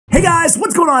Hey guys,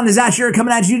 what's going on? It's Ash here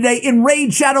coming at you today in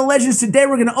Raid Shadow Legends. Today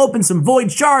we're going to open some Void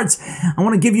Shards. I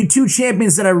want to give you two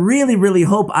champions that I really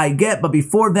hope I get, but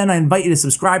before then I invite you to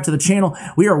subscribe to the channel.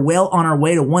 We are well on our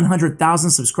way to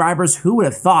 100,000 subscribers. Who would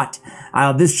have thought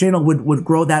this channel would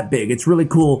grow that big? It's really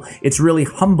cool. It's really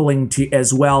humbling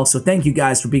as well. So thank you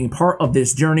guys for being part of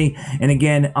this journey. And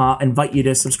again, invite you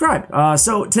to subscribe.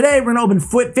 So today we're going to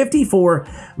open 54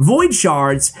 Void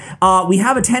Shards. We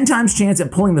have a 10 times chance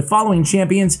at pulling the following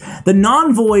champions. The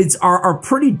non-voids are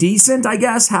pretty decent, I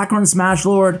guess. Hacker Smash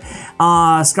Lord,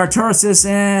 Skarturasis,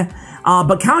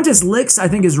 but Countess Lix, I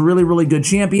think, is a really good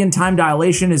champion. Time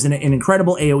Dilation is an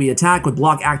incredible AoE attack with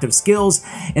block active skills.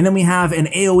 And then we have an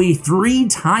AoE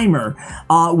 3-timer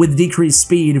with decreased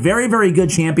speed. Very good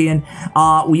champion.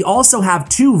 We also have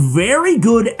two very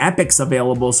good epics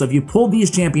available. So if you pull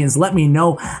these champions, let me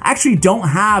know. I actually don't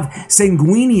have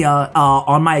Sanguinia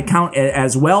on my account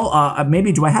as well.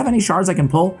 Maybe, do I have any shards I can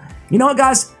pull? You know what,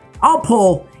 guys? I'll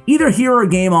pull either here or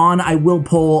Game On. I will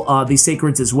pull the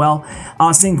Sacreds as well.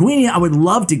 Sanguinia, I would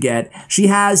love to get. She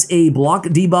has a block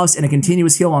debuffs and a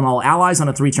continuous heal on all allies on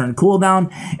a 3-turn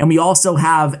cooldown. And we also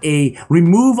have a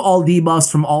remove all debuffs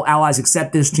from all allies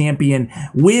except this champion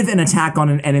with an attack on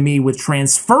an enemy with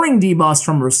transferring debuffs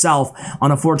from herself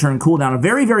on a 4-turn cooldown. A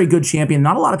very good champion.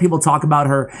 Not a lot of people talk about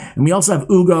her. And we also have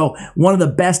Ugo, one of the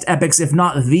best epics, if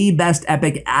not the best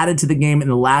epic added to the game in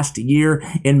the last year.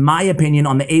 In my opinion,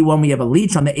 on the A1, we have a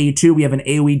Leech. On the A2, we have an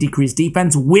AoE decreased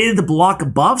defense with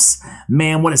block buffs.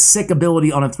 Man, what a sick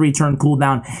ability on a 3-turn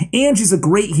cooldown. And she's a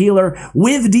great healer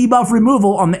with debuff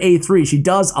removal on the A3. She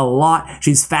does a lot.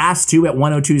 She's fast too at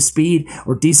 102 speed,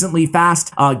 or decently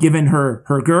fast given her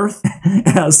girth.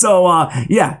 So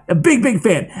yeah, a big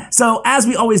fan. So as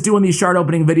we always do in these shard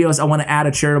opening videos, I want to add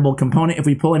a charitable component. If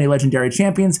we pull any legendary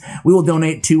champions, we will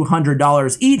donate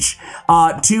 $200 each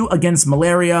to Against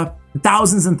Malaria.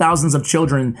 Thousands and thousands of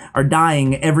children are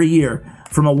dying every year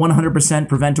from a 100%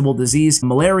 preventable disease.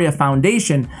 Malaria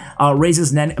Foundation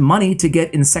raises money to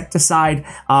get insecticide,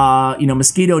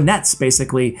 mosquito nets,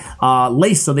 basically,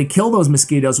 laced, so they kill those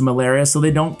mosquitoes with malaria so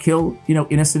they don't kill,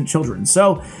 innocent children.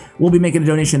 So we'll be making a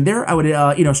donation there. I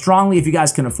would, strongly, if you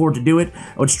guys can afford to do it,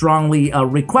 I would strongly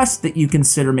request that you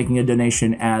consider making a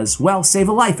donation as well. Save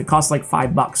a life. It costs like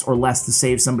 $5 or less to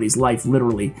save somebody's life,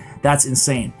 literally. That's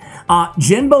insane.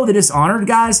 Genbo the Dishonored,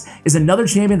 guys, is another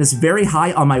champion that's very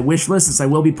high on my wish list, since I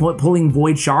will be pulling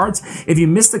Void Shards. If you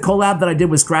missed the collab that I did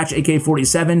with Scratch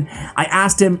AK-47, I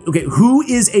asked him, okay, who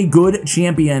is a good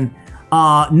champion,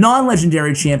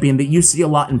 non-legendary champion that you see a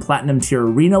lot in Platinum Tier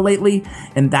Arena lately?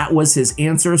 And that was his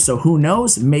answer, so who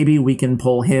knows? Maybe we can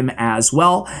pull him as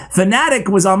well. Fnatic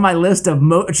was on my list of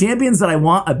champions that I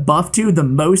want a buff to the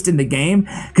most in the game,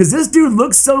 because this dude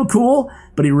looks so cool,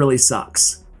 but he really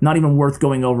sucks. Not even worth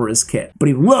going over his kit, but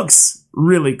he looks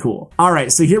really cool. All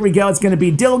right, so here we go. It's gonna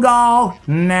be Dilgal.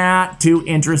 Not too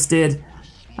interested.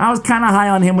 I was kind of high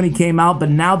on him when he came out, but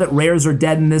now that rares are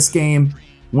dead in this game,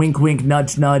 wink,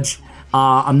 nudge,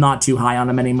 I'm not too high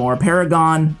on him anymore.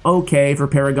 Paragon, okay for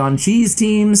Paragon Cheese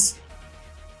teams.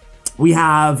 We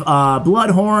have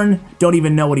Bloodhorn, don't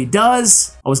even know what he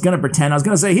does. I was gonna pretend, I was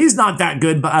gonna say he's not that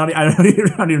good, but I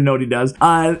don't even know what he does.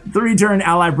 3-turn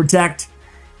Ally Protect.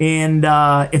 And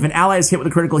if an ally is hit with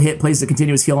a critical hit, place a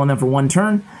continuous heal on them for 1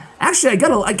 turn. Actually,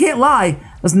 I can't lie,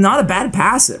 that's not a bad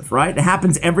passive, right? It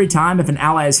happens every time. If an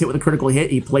ally is hit with a critical hit,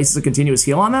 he places a continuous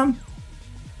heal on them.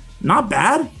 Not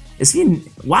bad. Is he?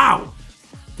 Wow.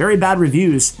 Very bad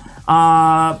reviews.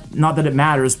 Not that it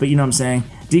matters, but you know what I'm saying.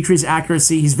 Decreased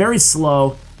accuracy. He's very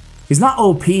slow. He's not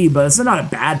OP, but it's not a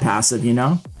bad passive, you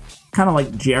know? Kind of like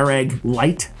Jareg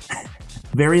light.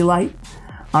 Very light.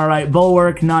 All right,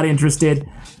 Bulwark, not interested.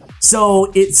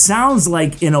 So it sounds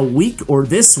like in a week, or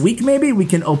this week maybe, we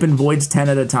can open Voids 10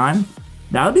 at a time.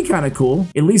 That would be kind of cool.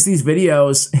 At least these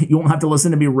videos, you won't have to listen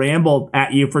to me ramble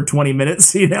at you for 20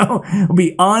 minutes, you know? It'll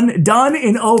be done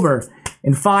and over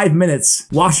in 5 minutes.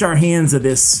 Wash our hands of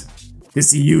this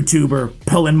YouTuber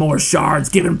pulling more shards,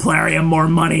 giving Plarium more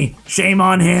money. Shame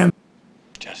on him.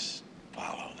 Just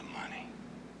follow the money.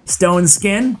 Stone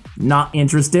Skin, not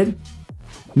interested.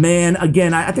 Man,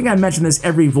 again, I think I mentioned this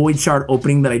every Void Shard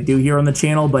opening that I do here on the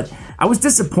channel, but I was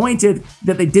disappointed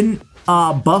that they didn't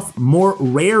buff more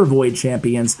rare Void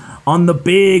champions on the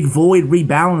big Void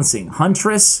rebalancing.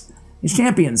 Huntress, these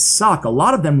champions suck. A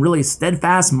lot of them really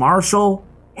steadfast. Marshall,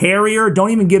 Harrier,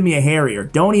 don't even give me a Harrier.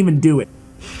 Don't even do it.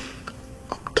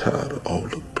 I'm tired of all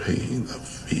the pain I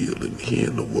feel in here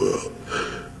in the world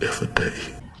every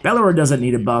day. Bellower doesn't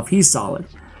need a buff. He's solid.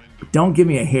 But don't give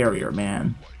me a Harrier,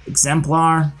 man.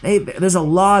 Exemplar. Hey, there's a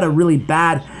lot of really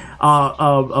bad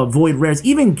Void rares.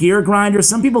 Even Gear Grinder.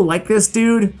 Some people like this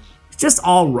dude. just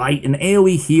all right. An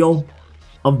AoE heal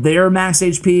of their max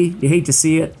HP, you hate to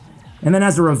see it. And then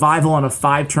has a revival on a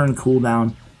 5-turn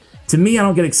cooldown. To me, I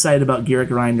don't get excited about Gear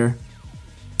Grinder.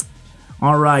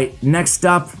 All right, next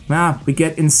up, we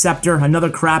get Inceptor, another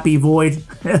crappy Void,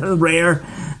 rare.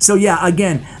 So yeah,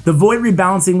 again, the Void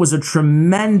rebalancing was a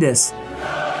tremendous.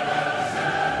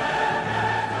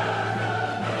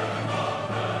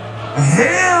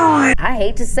 I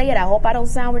hate to say it, I hope I don't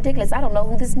sound ridiculous. I don't know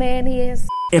who this man is.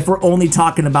 If we're only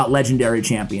talking about legendary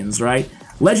champions, right?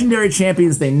 Legendary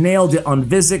champions, they nailed it on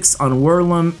Vizix, on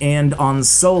Whirlum, and on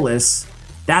Solus.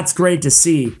 That's great to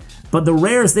see. But the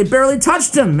rares, they barely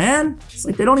touched them, man. It's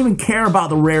like they don't even care about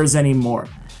the rares anymore.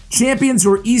 Champions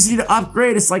who are easy to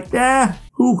upgrade, it's like,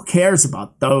 who cares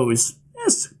about those?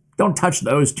 Just don't touch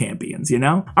those champions, you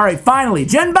know? All right, finally,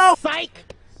 Genbo! Psych!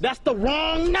 That's the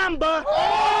wrong number!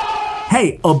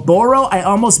 Hey, Oboro, I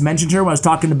almost mentioned her when I was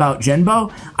talking about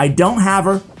Genbo. I don't have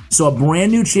her, so a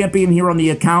brand new champion here on the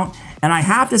account. And I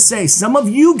have to say, some of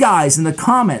you guys in the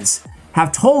comments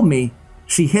have told me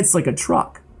she hits like a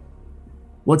truck.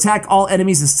 Will attack all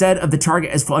enemies instead of the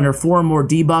target as under 4 or more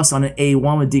debuffs on an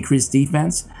A1 with decreased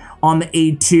defense. On the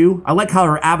A2, I like how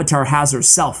her avatar has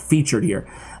herself featured here.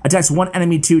 Attacks one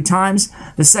enemy 2 times.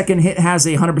 The second hit has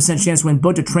a 100% chance to win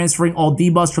booked of transferring all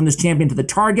debuffs from this champion to the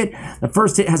target. The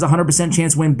first hit has a 100%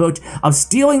 chance to win booked of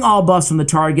stealing all buffs from the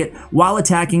target while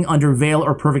attacking under Veil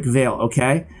or Perfect Veil,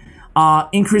 okay?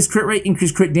 Increased crit rate,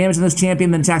 increased crit damage on this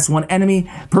champion, then attacks one enemy.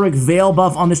 Perfect Veil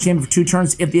buff on this champion for 2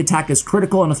 turns if the attack is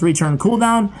critical on a 3-turn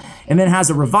cooldown. And then has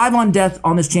a Revive on Death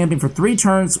on this champion for 3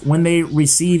 turns when they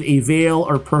receive a Veil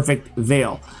or Perfect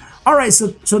Veil. Alright, so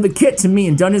the kit to me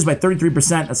in Dungeons by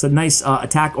 33%, that's a nice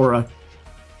attack aura.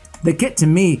 The kit to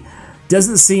me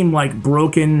doesn't seem like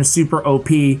broken, super OP,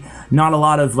 not a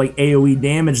lot of like AoE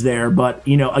damage there, but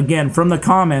you know, again, from the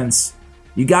comments,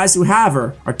 you guys who have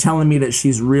her are telling me that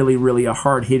she's really, really a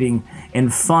hard-hitting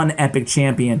and fun epic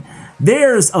champion.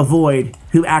 There's a Void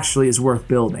who actually is worth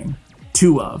building.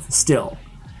 2 of, still.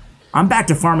 I'm back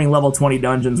to farming level 20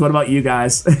 dungeons. What about you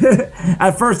guys?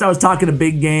 At first I was talking a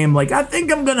big game, like I think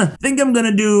I'm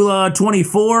gonna do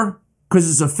 24 because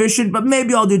it's efficient, but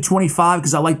maybe I'll do 25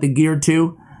 because I like the gear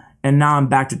too. And now I'm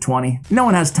back to 20. No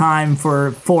one has time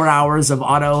for 4 hours of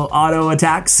auto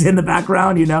attacks in the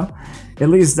background, you know? At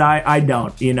least I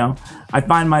don't, you know? I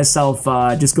find myself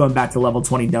just going back to level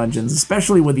 20 dungeons,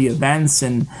 especially with the events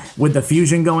and with the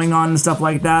fusion going on and stuff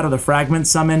like that, or the fragment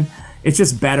summon. It's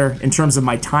just better in terms of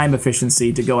my time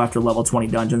efficiency to go after level 20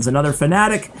 dungeons. Another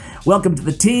Fanatic, welcome to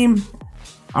the team.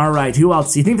 All right, who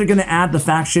else? Do you think they're gonna add the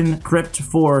faction crypt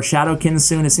for Shadowkin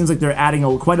soon? It seems like they're adding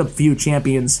quite a few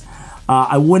champions.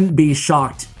 I wouldn't be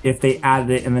shocked if they added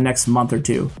it in the next month or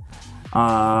 2.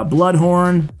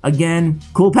 Bloodhorn, again.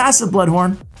 Cool passive,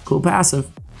 Bloodhorn. Cool passive.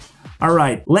 All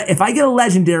right, if I get a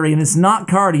legendary and it's not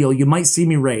Cardiel, you might see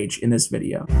me rage in this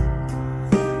video.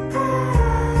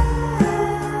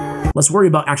 Let's worry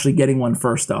about actually getting one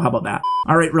first, though. How about that?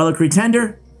 All right, Reliquary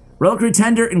Tender. Reliquary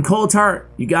Tender and Coulthart.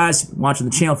 You guys watching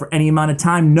the channel for any amount of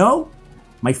time know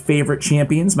my favorite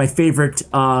champions, my favorite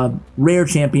rare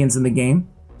champions in the game.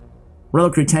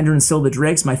 Reliquary Tender and Still the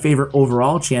Drakes, my favorite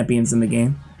overall champions in the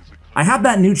game. I have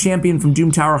that new champion from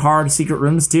Doom Tower Hard, Secret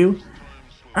Rooms too.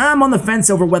 I'm on the fence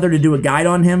over whether to do a guide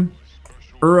on him.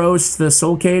 Uros the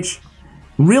Soul Cage.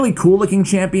 Really cool looking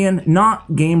champion.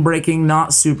 Not game breaking,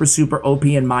 not super OP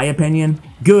in my opinion.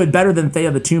 Good, better than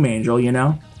Thea the Tomb Angel, you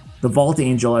know? The Vault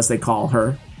Angel as they call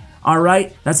her.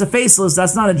 Alright, that's a Faceless,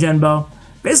 that's not a Genbo.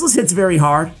 Faceless hits very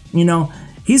hard, you know?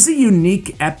 He's a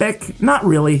unique epic, not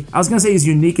really. I was gonna say he's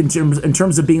unique in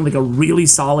terms of being like a really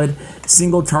solid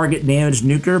single target damage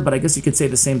nuker, but I guess you could say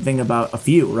the same thing about a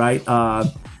few, right?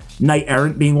 Knight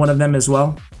Errant being one of them as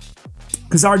well.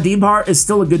 Khazar Deebhar is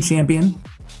still a good champion.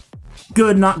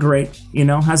 Good, not great, you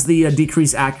know, has the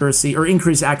decreased accuracy, or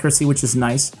increased accuracy, which is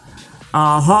nice.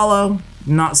 Hollow,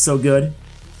 not so good.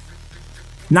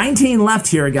 19 left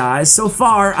here, guys. So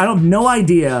far, I have no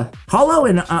idea. Hollow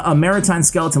and a Maritime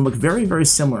Skeleton look very, very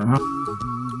similar, huh?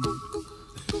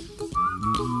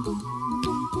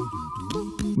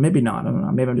 Maybe not, I don't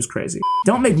know. Maybe I'm just crazy.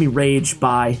 Don't make me rage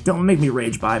buy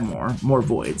more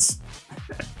Voids.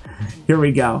 Here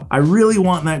we go. I really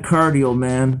want that Cardiel,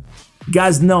 man. You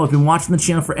guys know, I've been watching the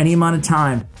channel for any amount of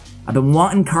time. I've been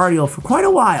wanting Cardiel for quite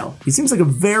a while. He seems like a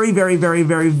very, very, very,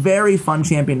 very, very fun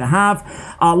champion to have.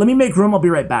 Let me make room. I'll be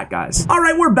right back, guys. All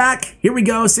right, we're back. Here we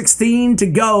go. 16 to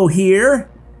go here.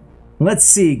 Let's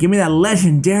see. Give me that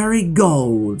legendary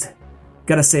gold.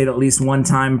 Gotta say it at least one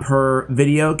time per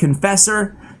video.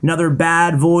 Confessor, another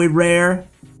bad Void rare.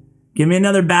 Give me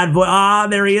another bad boy. Ah,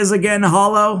 there he is again,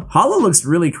 Hollow. Hollow looks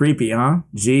really creepy, huh?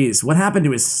 Jeez, what happened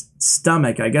to his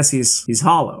stomach? I guess he's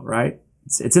hollow, right?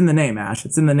 It's in the name, Ash.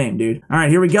 It's in the name, dude. All right,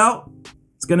 here we go.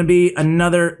 It's gonna be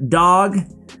another dog,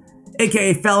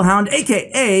 aka Fellhound,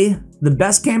 aka the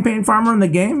best campaign farmer in the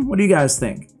game. What do you guys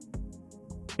think?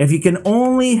 If you can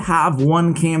only have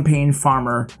one campaign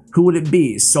farmer, who would it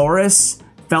be? Saurus,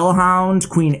 Fellhound,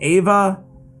 Queen Ava?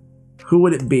 Who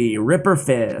would it be? Ripper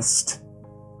Fist.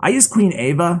 I use Queen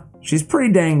Ava. She's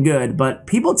pretty dang good, but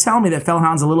people tell me that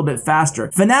Fellhound's a little bit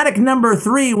faster. Fanatic number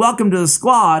 3, welcome to the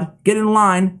squad. Get in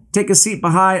line. Take a seat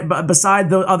beside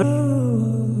the other.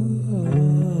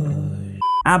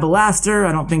 Abalaster,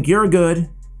 I don't think you're good.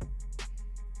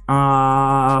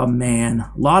 Man.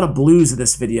 A lot of blues in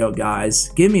this video, guys.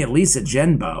 Give me at least a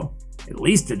Genbo. At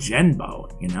least a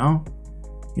Genbo, you know?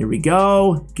 Here we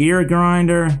go. Gear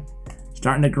grinder.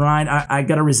 Starting to grind. I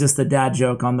gotta resist the dad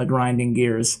joke on the grinding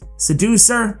gears.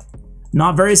 Seducer.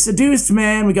 Not very seduced,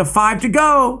 man. We got 5 to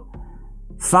go.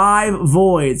 5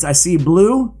 voids. I see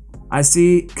blue. I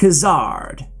see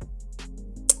Khazard.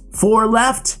 4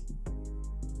 left.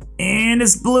 And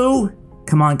it's blue.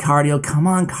 Come on, Cardiel. Come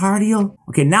on, Cardiel.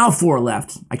 Okay, now 4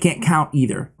 left. I can't count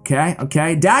either. Okay.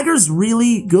 Dagger's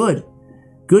really good.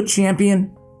 Good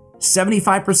champion.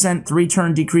 75%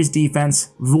 3-turn decreased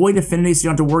defense, void affinity, so you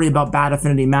don't have to worry about bad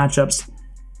affinity matchups.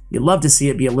 You'd love to see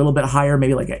it be a little bit higher,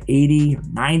 maybe like an 80 or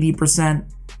 90%.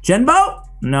 Genbo?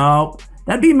 No,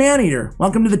 that'd be Maneater.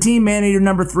 Welcome to the team, Maneater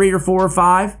number 3 or 4 or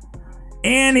 5.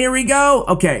 And here we go.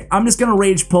 Okay, I'm just gonna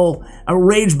rage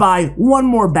buy one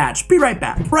more batch. Be right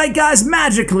back. Right, guys,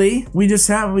 magically, we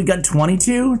got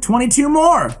 22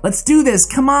 more. Let's do this,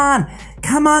 come on.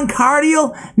 Come on,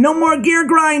 Cardiel. No more gear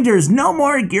grinders. No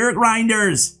more gear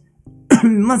grinders.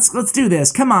 Let's do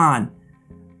this. Come on.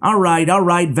 All right,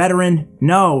 veteran.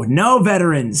 No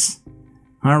veterans.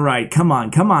 All right, come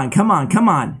on.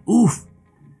 Oof.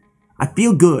 I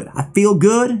feel good.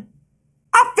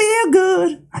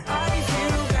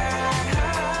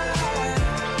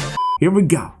 Here we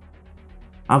go.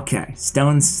 Okay,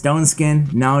 stone skin.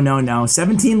 No.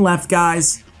 17 left,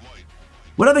 guys.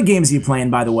 What other games are you playing,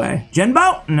 by the way?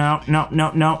 Genbo? No.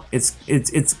 It's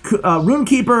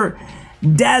Runekeeper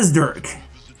Dazdirk.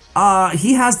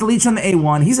 He has the leech on the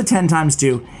A1. He's a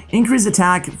 10x2. Increase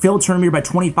attack, fill turn meter by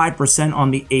 25% on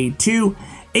the A2.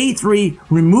 A3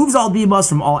 removes all debuffs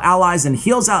from all allies and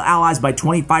heals out allies by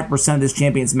 25% of this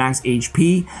champion's max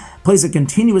HP. Plays a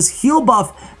continuous heal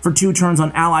buff for 2 turns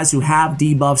on allies who have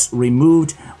debuffs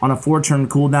removed on a 4-turn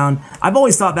cooldown. I've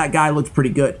always thought that guy looked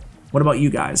pretty good. What about you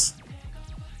guys?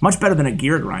 Much better than a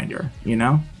gear grinder, you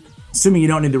know? Assuming you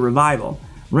don't need the revival.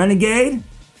 Renegade.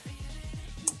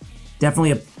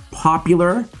 Definitely a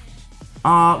popular.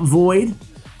 Void.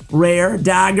 Rare.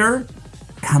 Dagger.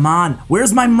 Come on.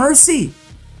 Where's my Mercy?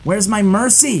 Where's my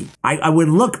Mercy? I would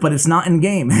look, but it's not in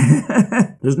game.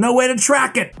 There's no way to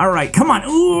track it. All right, come on.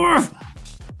 Ooh.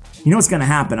 You know what's gonna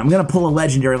happen? I'm gonna pull a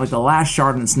legendary like the last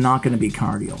shard, and it's not gonna be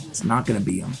Cardiel. It's not gonna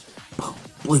be him.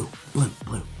 Blue.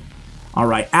 All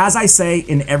right, as I say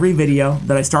in every video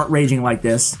that I start raging like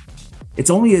this, it's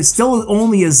still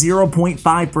only a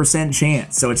 0.5%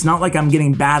 chance. So it's not like I'm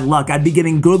getting bad luck. I'd be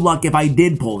getting good luck if I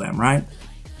did pull them, right?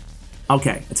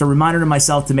 Okay, it's a reminder to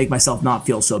myself to make myself not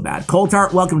feel so bad.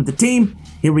 Coltart, welcome to the team.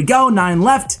 Here we go, 9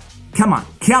 left. Come on.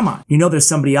 You know there's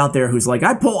somebody out there who's like,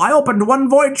 I opened 1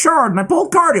 void shard and I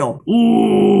pulled Cardiel.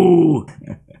 Ooh.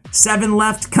 7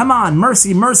 left, come on,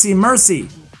 Mercy.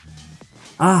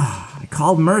 I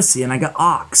called Mercy and I got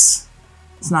Ox.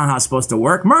 It's not how it's supposed to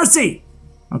work. Mercy!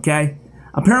 Okay.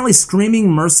 Apparently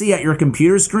screaming Mercy at your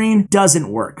computer screen doesn't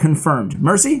work. Confirmed.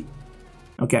 Mercy?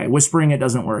 Okay, whispering it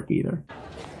doesn't work either.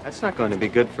 That's not going to be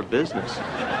good for business.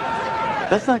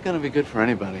 That's not going to be good for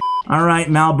anybody. All right,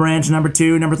 Malbranch, number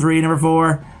 2, number 3, number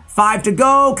 4. 5 to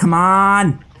go. Come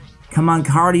on,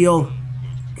 Cardiel.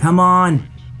 Come on.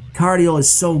 Cardiel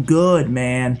is so good,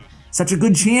 man. Such a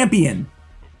good champion.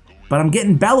 But I'm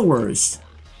getting Bellowers.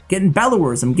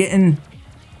 I'm getting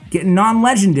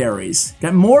non-legendaries.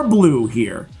 Got more blue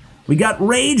here. We got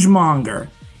Ragemonger.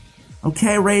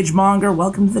 Okay, Ragemonger,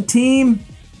 welcome to the team.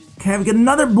 Okay, we got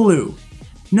another blue.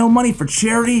 No money for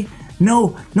charity.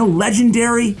 No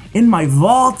legendary in my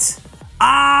vault.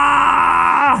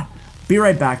 Ah! Be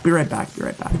right back.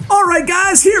 All right,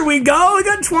 guys, here we go. We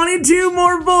got 22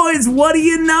 more voids. What do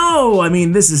you know? I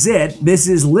mean, this is it. This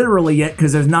is literally it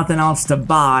because there's nothing else to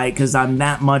buy because I'm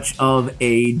that much of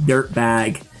a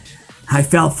dirtbag. I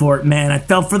fell for it, man. I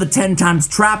fell for the 10 times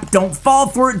trap. Don't fall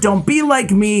for it. Don't be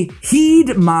like me.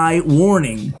 Heed my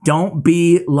warning. Don't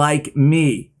be like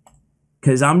me.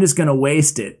 because I'm just gonna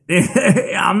waste it.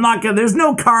 I'm not gonna, there's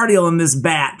no Cardiel in this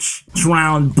batch.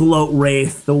 Drowned Bloat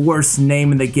Wraith, the worst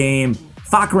name in the game.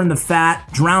 Fokker the Fat,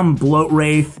 Drowned Bloat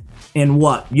Wraith, and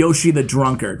what? Yoshi the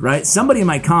Drunkard, right? Somebody in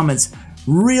my comments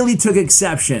really took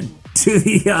exception to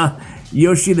the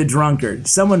Yoshi the Drunkard.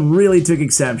 Someone really took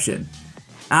exception.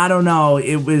 I don't know,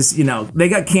 it was, you know, they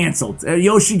got canceled.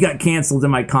 Yoshi got canceled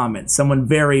in my comments. Someone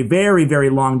very, very, very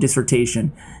long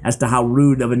dissertation as to how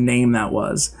rude of a name that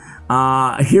was.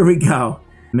 Here we go.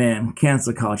 Man,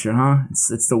 cancel culture, huh?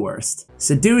 It's the worst.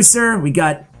 Seducer, we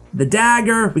got the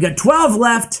dagger, we got 12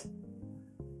 left.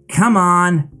 Come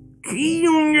on.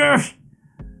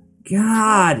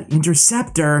 God,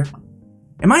 Interceptor.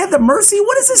 Am I at the mercy?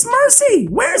 What is this mercy?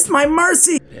 Where's my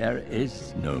mercy? There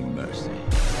is no mercy.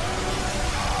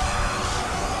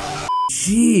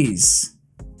 Jeez.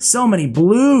 So many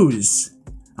blues.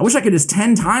 I wish I could just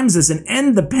 10 times this and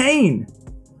end the pain.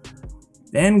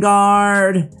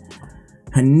 Vanguard.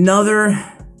 Another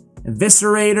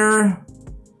Eviscerator.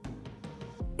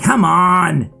 Come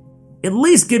on. At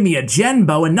least give me a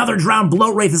Genbo. Another Drowned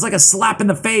Bloat Wraith is like a slap in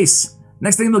the face.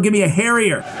 Next thing they'll give me a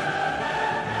Harrier.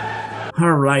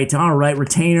 All right,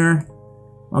 Retainer.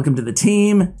 Welcome to the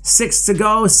team. 6 to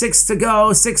go, 6 to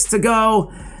go, 6 to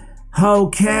go.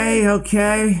 Okay.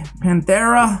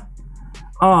 Panthera.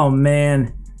 Oh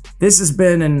man, this has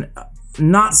been an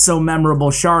not so memorable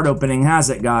shard opening,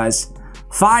 has it, guys?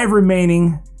 5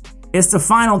 remaining. It's the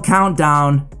final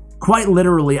countdown. Quite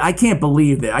literally, I can't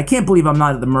believe it. I can't believe I'm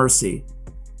not at the mercy.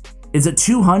 Is it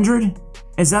 200?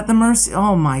 Is that the mercy?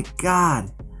 Oh my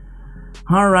God.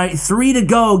 All right, 3 to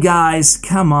go, guys.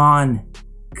 Come on.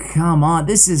 Come on.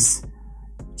 This is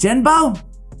Genbo?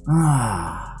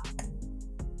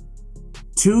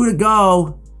 2 to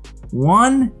go.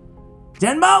 1.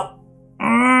 Genbo?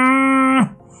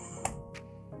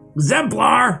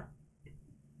 Exemplar.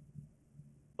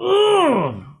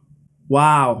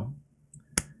 Wow.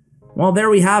 Well, there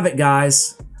we have it,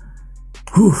 guys.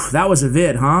 Whew, that was a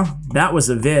vid, huh? That was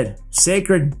a vid.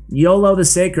 Sacred. YOLO the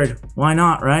Sacred. Why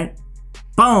not, right?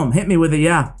 Boom. Hit me with it,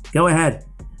 yeah. Go ahead.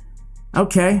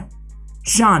 Okay.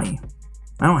 Shawnee.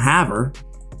 I don't have her.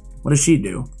 What does she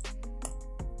do?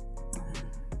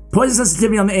 Poison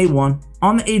sensitivity on the A1.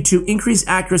 On the A2, increase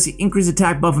accuracy, increase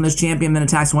attack buff on this champion, then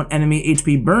attacks one enemy.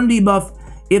 HP burn debuff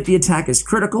if the attack is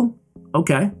critical.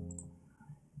 Okay.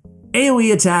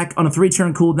 AoE attack on a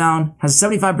 3-turn cooldown has a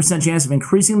 75% chance of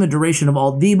increasing the duration of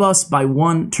all debuffs by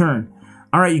 1 turn.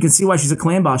 Alright, you can see why she's a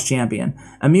clan boss champion.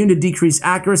 Immune to decreased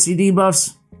accuracy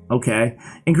debuffs. Okay.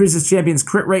 Increases champion's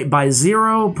crit rate by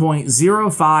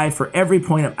 0.05 for every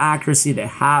point of accuracy they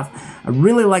have. I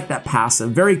really like that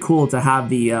passive. Very cool to have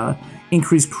the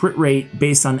increased crit rate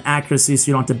based on accuracy so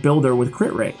you don't have to build her with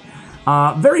crit rate.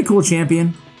 Very cool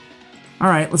champion.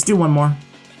 Alright, let's do one more.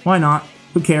 Why not?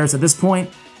 Who cares at this point?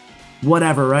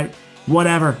 Whatever, right?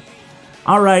 Whatever.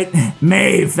 All right,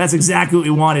 Maeve, that's exactly what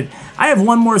we wanted. I have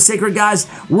one more Sacred, guys.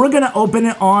 We're gonna open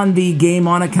it on the Game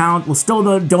On account. We'll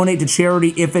still donate to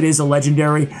charity if it is a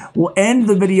legendary. We'll end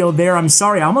the video there. I'm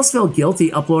sorry, I almost feel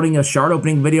guilty uploading a shard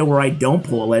opening video where I don't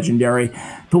pull a legendary.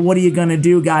 But what are you gonna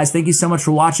do, guys? Thank you so much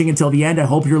for watching until the end. I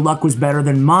hope your luck was better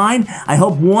than mine. I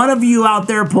hope one of you out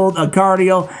there pulled a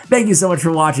Cardiel. Thank you so much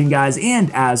for watching, guys.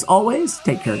 And as always,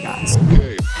 take care, guys.